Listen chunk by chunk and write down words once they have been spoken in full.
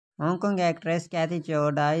Hong Kong actress Kathy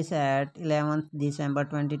Chow dies at 11th December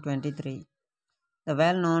 2023. The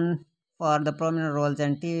well-known for the prominent roles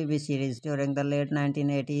in TV series during the late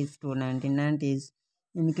 1980s to 1990s,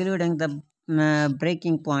 including the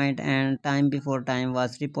Breaking Point and Time Before Time,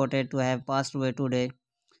 was reported to have passed away today.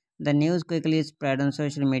 The news quickly spread on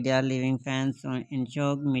social media, leaving fans in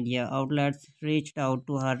shock. Media outlets reached out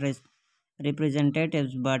to her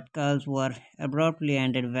representatives, but calls were abruptly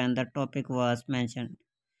ended when the topic was mentioned.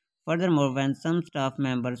 Furthermore, when some staff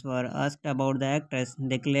members were asked about the actress,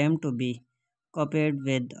 they claimed to be copied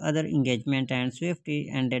with other engagement and swiftly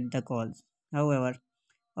ended the calls. However,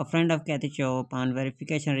 a friend of Kathy Chow, upon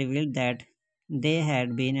verification, revealed that they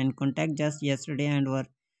had been in contact just yesterday and were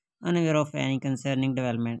unaware of any concerning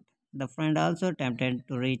development. The friend also attempted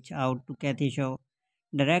to reach out to Kathy Chow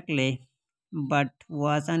directly but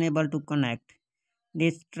was unable to connect.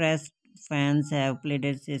 Distressed fans have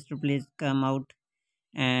pleaded to please come out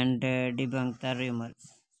and debunk the rumors.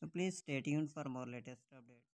 So please stay tuned for more latest updates.